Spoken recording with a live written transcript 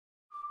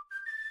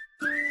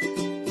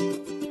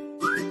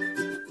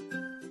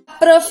A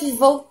prof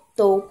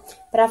voltou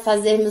para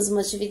fazermos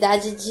uma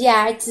atividade de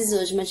artes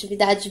hoje, uma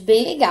atividade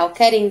bem legal.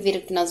 Querem ver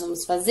o que nós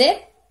vamos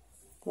fazer?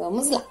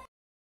 Vamos lá!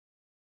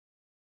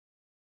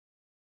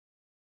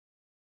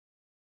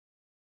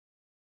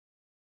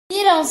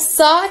 Viram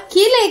só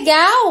que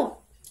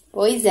legal?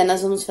 Pois é,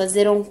 nós vamos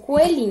fazer um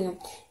coelhinho.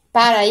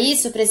 Para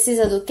isso,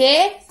 precisa do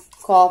quê?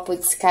 Copo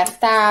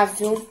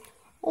descartável,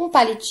 um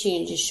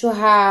palitinho de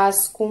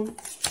churrasco,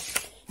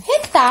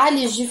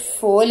 retalhos de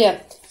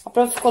folha. A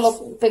prof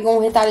pegou um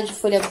retalho de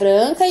folha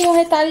branca e um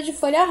retalho de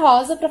folha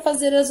rosa para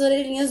fazer as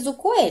orelhinhas do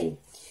coelho.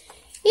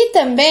 E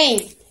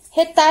também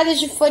retalhos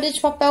de folha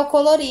de papel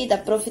colorida. A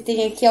prof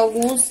tem aqui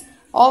alguns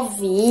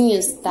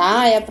ovinhos,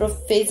 tá? E a prof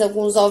fez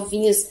alguns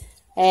ovinhos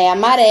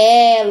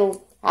amarelo,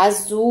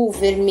 azul,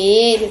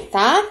 vermelho,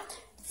 tá?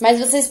 Mas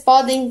vocês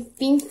podem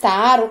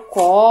pintar o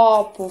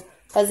copo,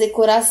 fazer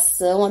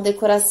coração, a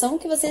decoração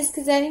que vocês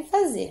quiserem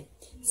fazer.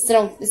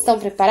 Estão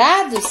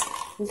preparados?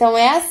 Então,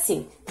 é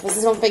assim.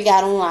 Vocês vão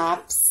pegar um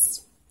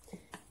lápis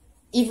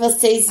e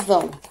vocês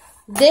vão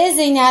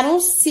desenhar um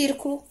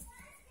círculo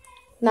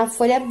na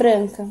folha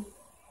branca.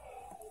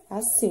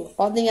 Assim.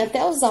 Podem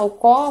até usar o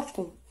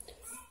copo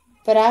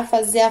para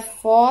fazer a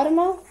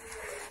forma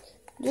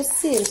do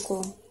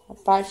círculo, a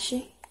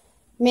parte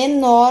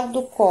menor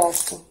do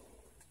copo.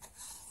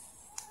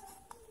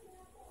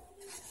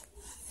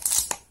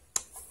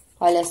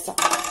 Olha só.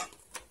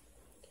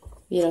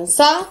 Viram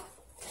só?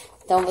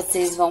 Então,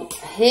 vocês vão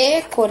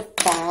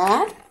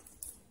recortar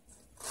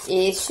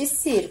este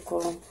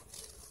círculo.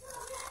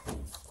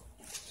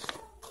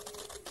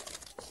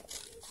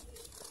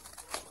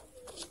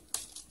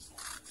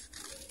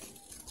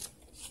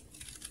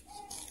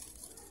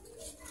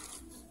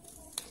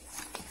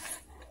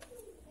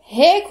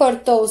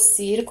 Recortou o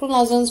círculo,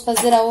 nós vamos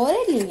fazer a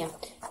orelhinha.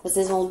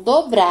 Vocês vão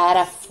dobrar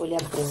a folha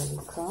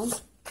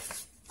branca.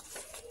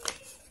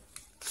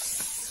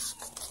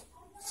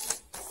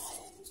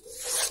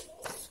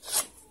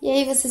 E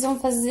aí, vocês vão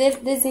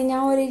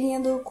desenhar a orelhinha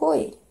do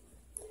coelho.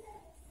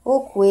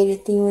 O coelho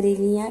tem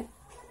orelhinha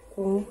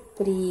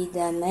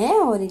comprida, né?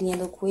 A orelhinha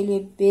do coelho é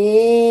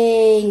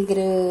bem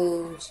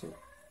grande.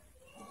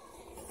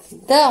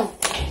 Então,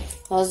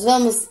 nós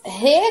vamos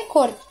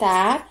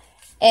recortar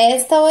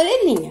esta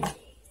orelhinha.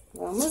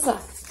 Vamos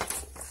lá.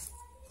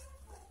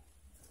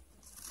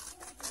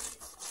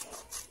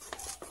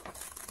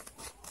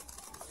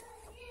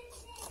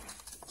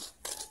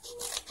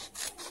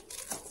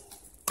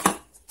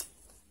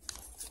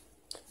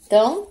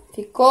 Então,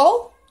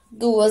 ficou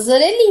duas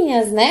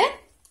orelhinhas, né?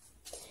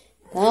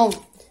 Então,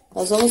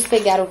 nós vamos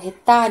pegar o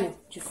retalho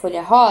de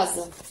folha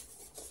rosa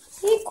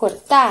e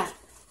cortar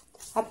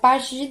a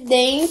parte de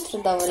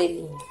dentro da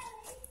orelhinha.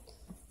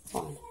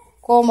 Olha,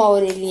 como a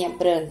orelhinha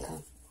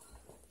branca,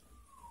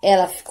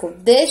 ela ficou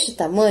deste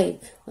tamanho,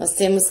 nós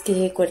temos que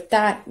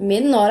recortar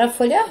menor a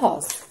folha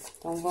rosa.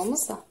 Então,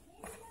 vamos lá.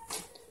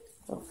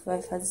 Então,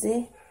 vai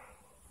fazer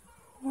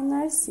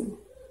menorzinho.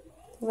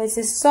 Então, vai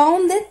ser só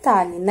um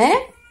detalhe,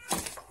 né?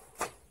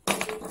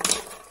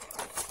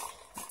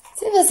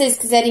 Se vocês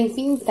quiserem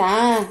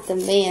pintar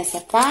também essa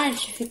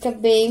parte, fica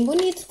bem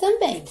bonito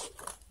também.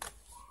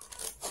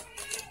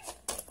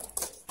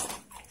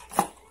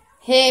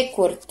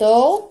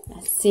 Recortou,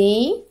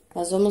 assim,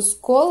 nós vamos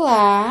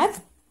colar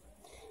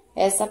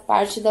essa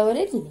parte da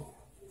orelhinha.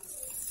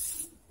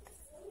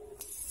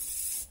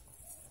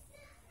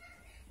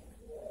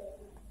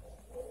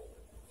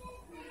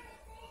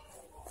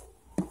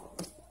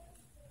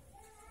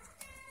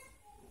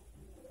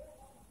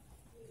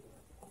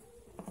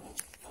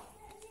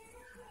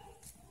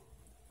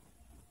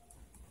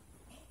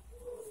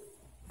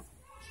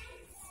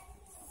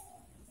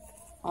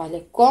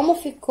 Olha como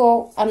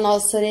ficou a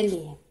nossa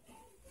orelhinha.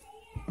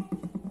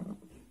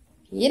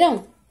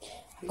 Viram?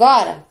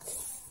 Agora,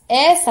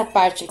 essa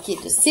parte aqui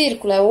do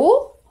círculo é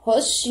o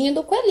rostinho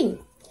do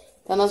coelhinho.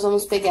 Então, nós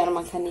vamos pegar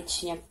uma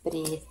canetinha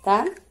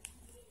preta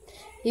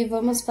e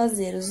vamos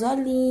fazer os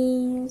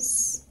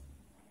olhinhos.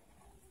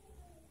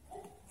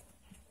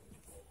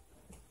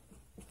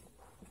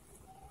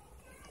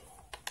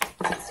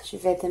 Se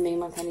tiver também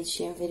uma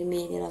canetinha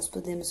vermelha, nós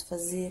podemos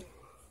fazer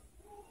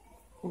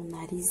o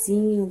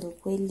narizinho do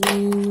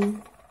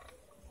coelhinho.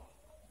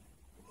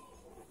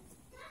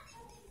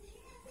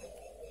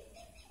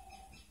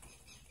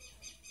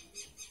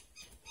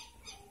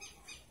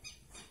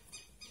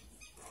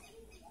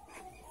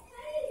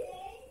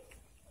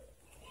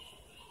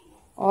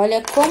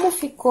 Olha como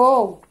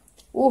ficou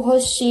o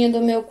rostinho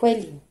do meu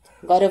coelhinho.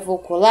 Agora, eu vou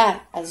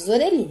colar as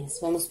orelhinhas.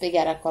 Vamos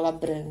pegar a cola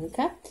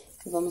branca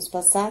e vamos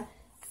passar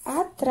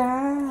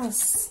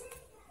atrás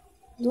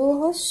do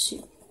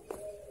rostinho.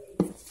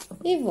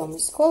 E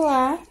vamos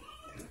colar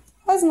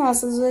as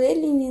nossas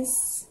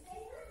orelhinhas.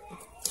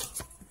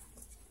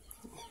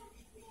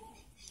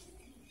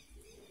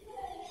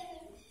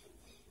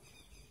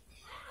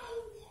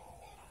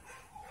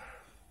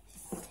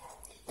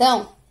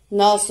 Então,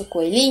 nosso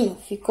coelhinho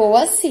ficou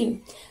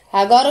assim.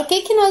 Agora, o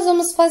que que nós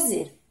vamos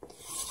fazer?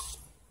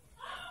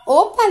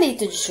 O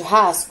palito de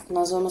churrasco,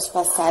 nós vamos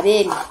passar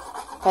ele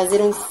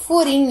fazer um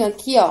furinho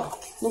aqui, ó,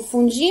 no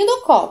fundinho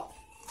do copo.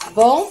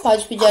 Bom,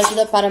 pode pedir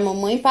ajuda para a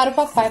mamãe e para o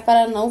papai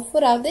para não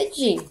furar o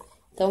dedinho.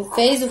 Então,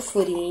 fez o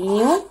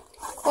furinho,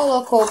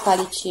 colocou o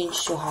palitinho de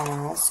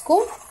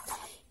churrasco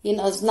e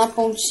nós, na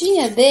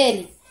pontinha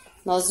dele,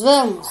 nós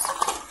vamos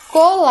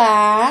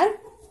colar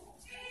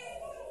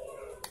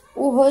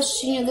o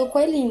rostinho do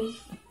coelhinho,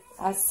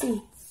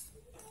 assim.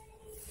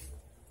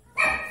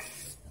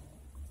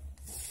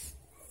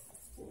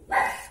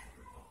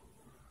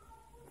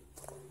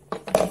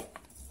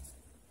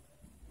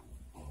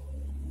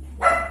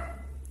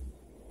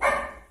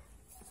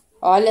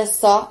 Olha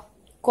só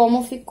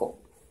como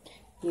ficou.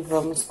 E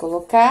vamos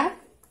colocar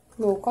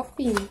no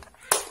copinho.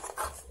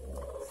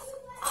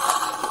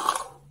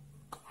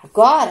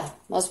 Agora,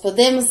 nós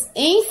podemos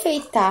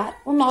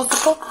enfeitar o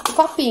nosso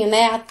copinho,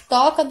 né? A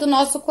toca do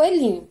nosso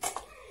coelhinho.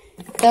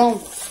 Então,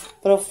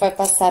 a prof vai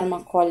passar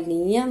uma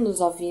colinha nos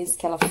ovinhos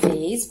que ela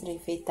fez para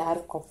enfeitar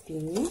o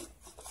copinho.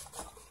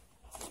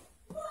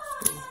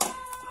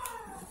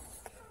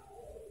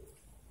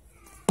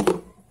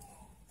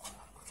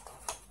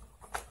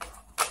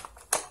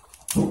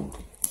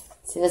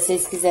 Se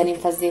vocês quiserem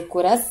fazer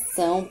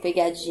coração,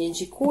 pegadinha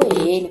de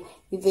coelho,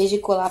 em vez de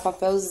colar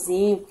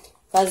papelzinho,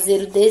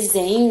 fazer o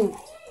desenho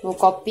no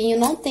copinho,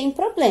 não tem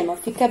problema.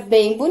 Fica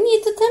bem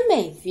bonito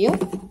também, viu?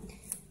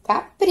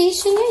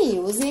 Caprichem aí,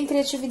 usem a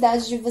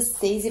criatividade de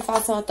vocês e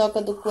façam a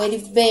toca do coelho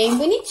bem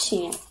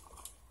bonitinha.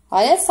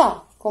 Olha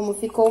só como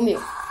ficou o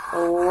meu.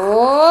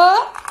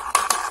 Oh!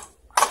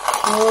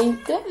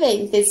 Muito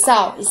bem,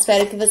 pessoal.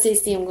 Espero que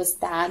vocês tenham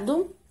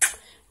gostado.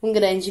 Um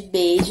grande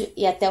beijo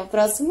e até o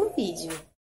próximo vídeo.